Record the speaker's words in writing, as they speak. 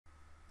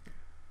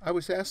I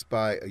was asked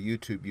by a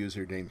YouTube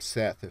user named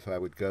Seth if I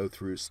would go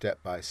through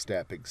step by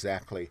step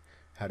exactly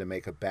how to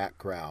make a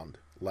background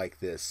like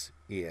this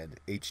in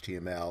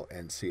HTML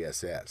and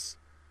CSS.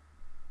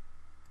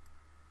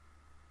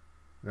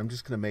 And I'm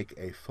just going to make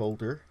a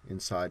folder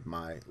inside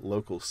my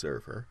local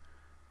server,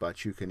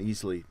 but you can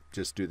easily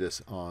just do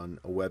this on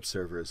a web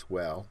server as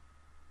well.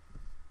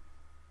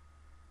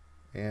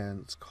 And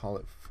let's call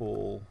it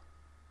full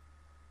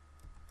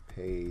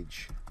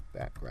page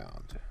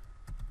background,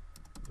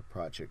 the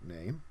project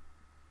name.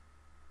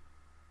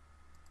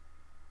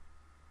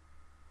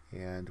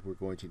 And we're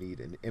going to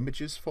need an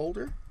images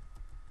folder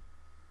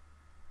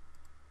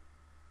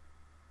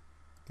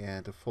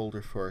and a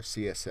folder for our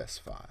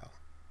CSS file.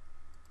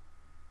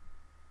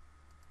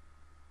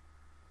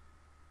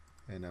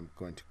 And I'm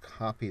going to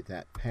copy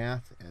that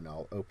path, and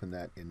I'll open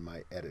that in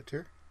my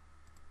editor.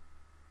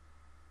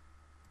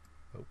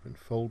 Open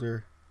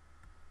folder,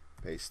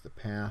 paste the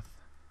path.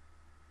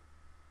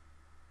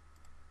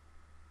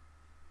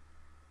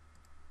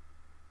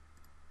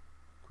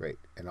 Great,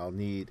 and I'll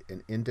need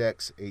an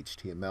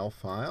index.html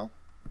file.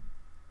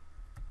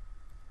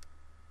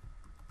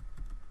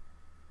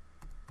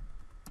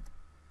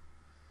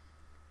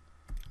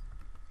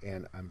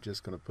 And I'm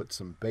just going to put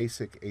some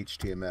basic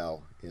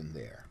HTML in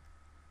there.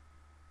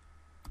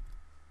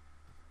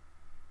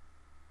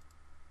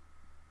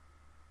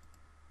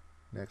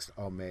 Next,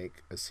 I'll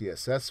make a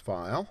CSS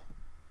file,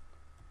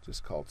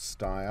 just called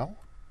style.css.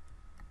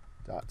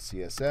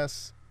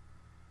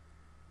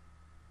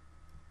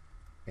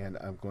 And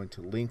I'm going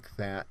to link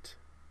that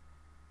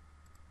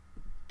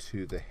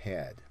to the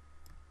head.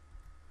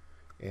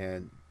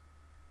 And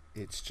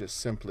it's just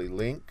simply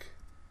link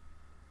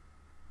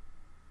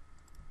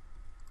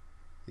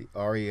the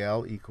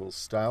rel equals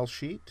style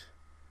sheet,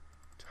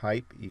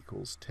 type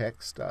equals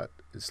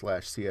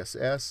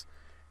text./css,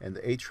 and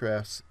the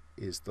href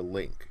is the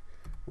link,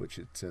 which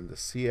it's in the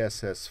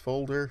CSS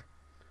folder,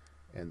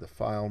 and the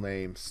file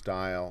name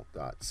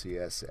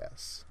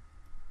style.css.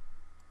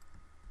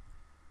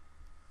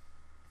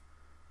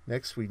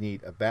 Next, we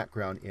need a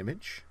background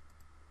image,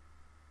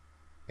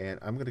 and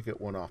I'm going to get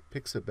one off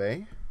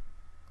Pixabay.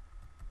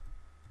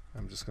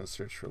 I'm just going to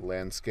search for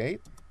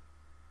landscape.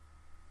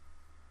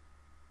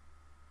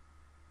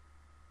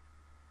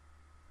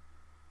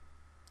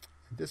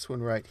 And this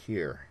one right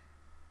here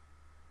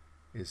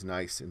is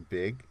nice and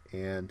big,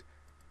 and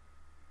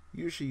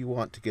usually you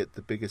want to get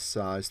the biggest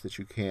size that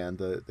you can.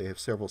 They have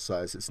several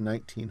sizes.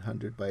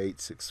 1900 by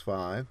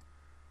 865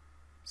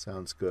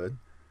 sounds good.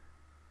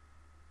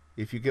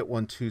 If you get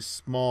one too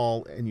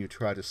small and you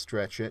try to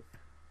stretch it,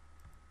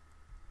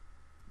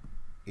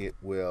 it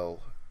will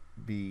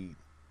be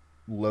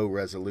low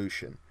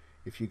resolution.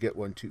 If you get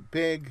one too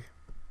big,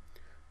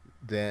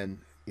 then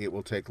it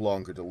will take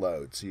longer to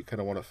load. So you kind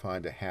of want to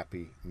find a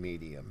happy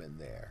medium in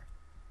there.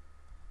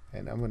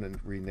 And I'm going to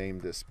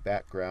rename this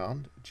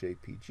background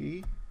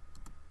JPG.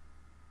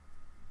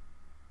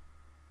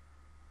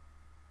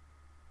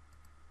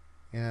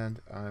 And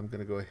I'm going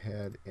to go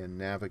ahead and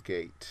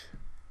navigate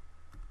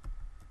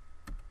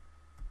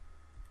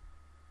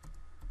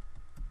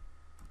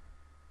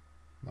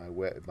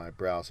my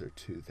browser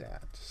to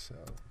that. So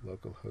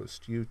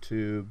localhost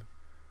YouTube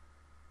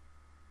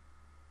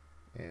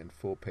and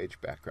full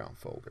page background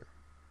folder.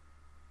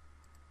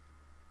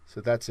 So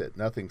that's it.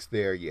 Nothing's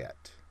there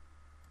yet.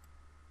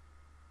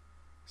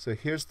 So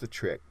here's the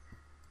trick.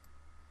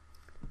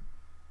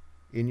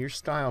 In your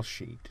style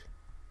sheet,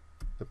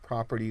 the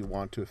property you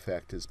want to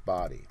affect is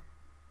body.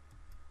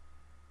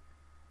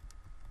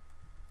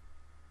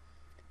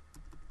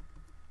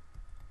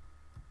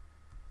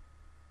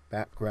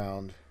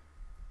 Background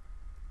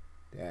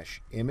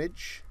dash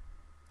image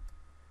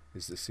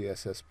is the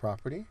CSS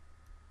property,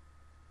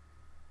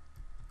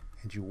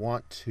 and you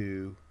want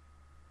to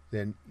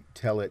then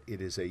tell it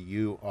is a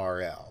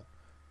URL,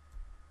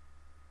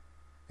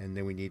 and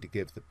then we need to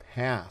give the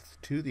path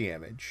to the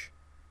image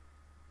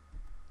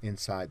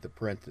inside the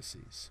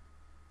parentheses,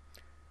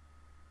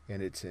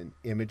 and it's in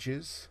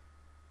images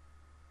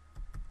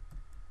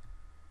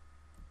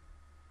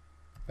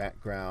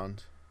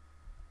background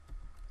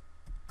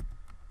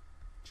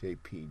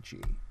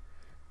JPG.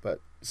 But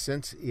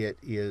since it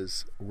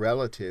is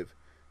relative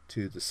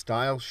to the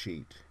style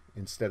sheet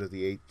instead of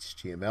the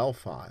HTML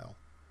file,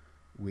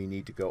 we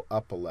need to go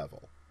up a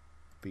level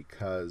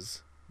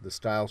because the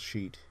style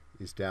sheet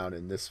is down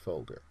in this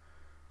folder.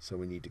 So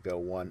we need to go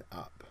one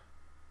up.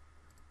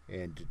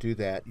 And to do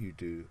that, you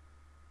do ..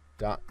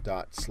 Now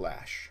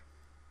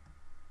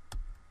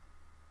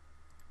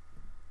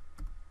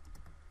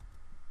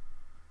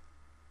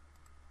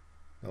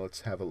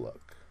let's have a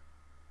look.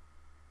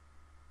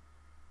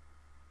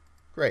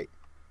 Great.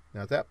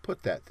 Now that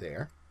put that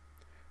there,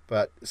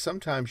 but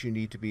sometimes you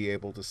need to be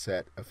able to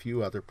set a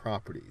few other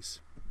properties.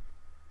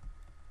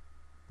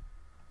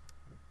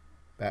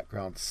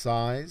 Background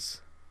size,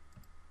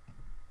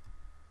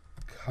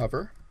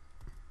 cover,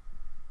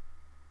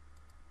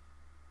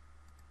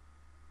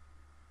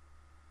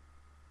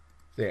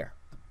 there.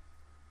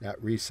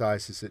 That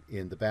resizes it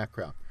in the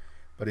background.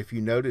 But if you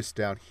notice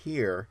down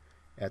here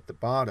at the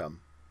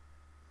bottom,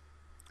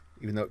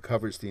 even though it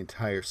covers the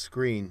entire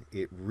screen,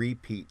 it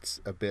repeats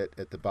a bit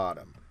at the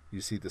bottom. You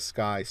see the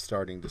sky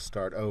starting to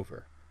start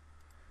over.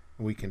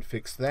 We can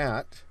fix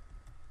that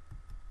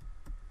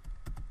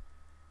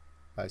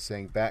by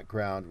saying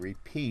background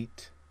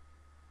repeat,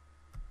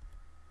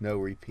 no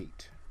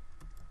repeat.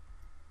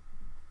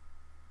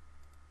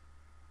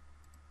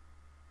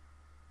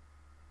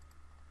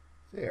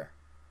 There.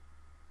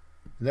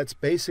 And that's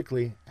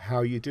basically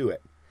how you do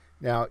it.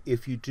 Now,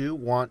 if you do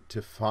want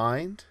to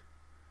find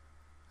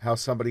how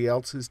somebody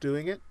else is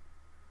doing it,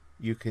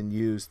 you can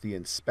use the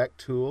Inspect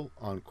tool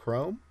on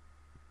Chrome.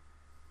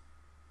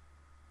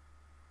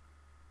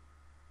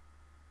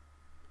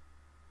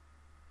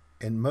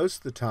 And most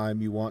of the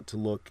time you want to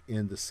look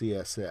in the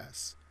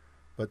CSS.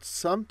 But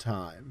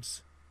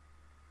sometimes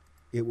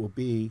it will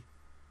be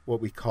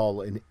what we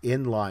call an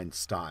inline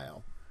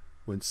style,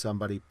 when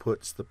somebody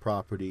puts the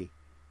property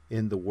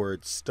in the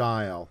word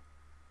style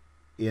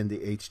in the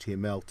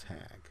HTML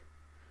tag.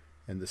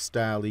 And the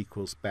style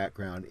equals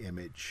background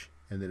image,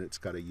 and then it's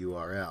got a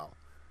URL.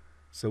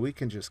 So we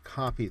can just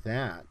copy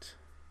that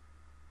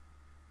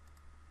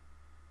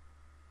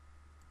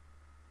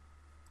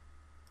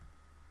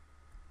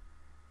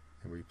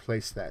and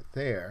replace that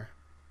there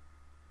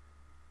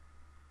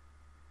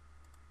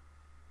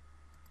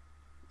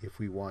if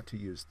we want to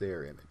use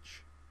their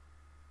image.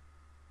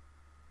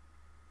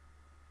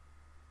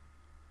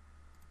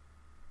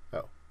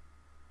 Oh,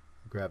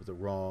 grab the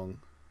wrong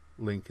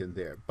link in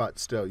there, but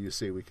still, you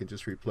see, we can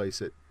just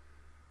replace it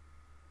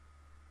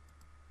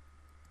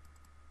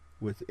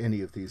with any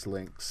of these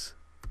links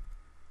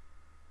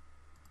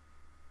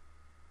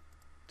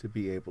to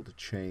be able to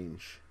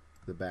change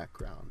the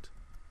background.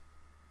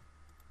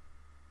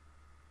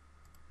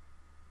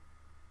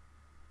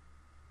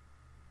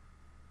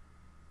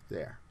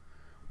 There.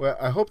 Well,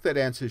 I hope that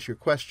answers your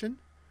question.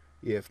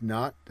 If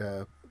not,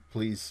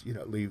 please,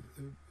 leave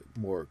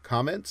more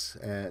comments,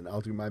 and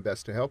I'll do my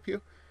best to help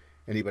you.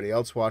 Anybody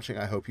else watching,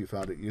 I hope you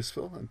found it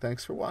useful, and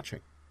thanks for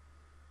watching.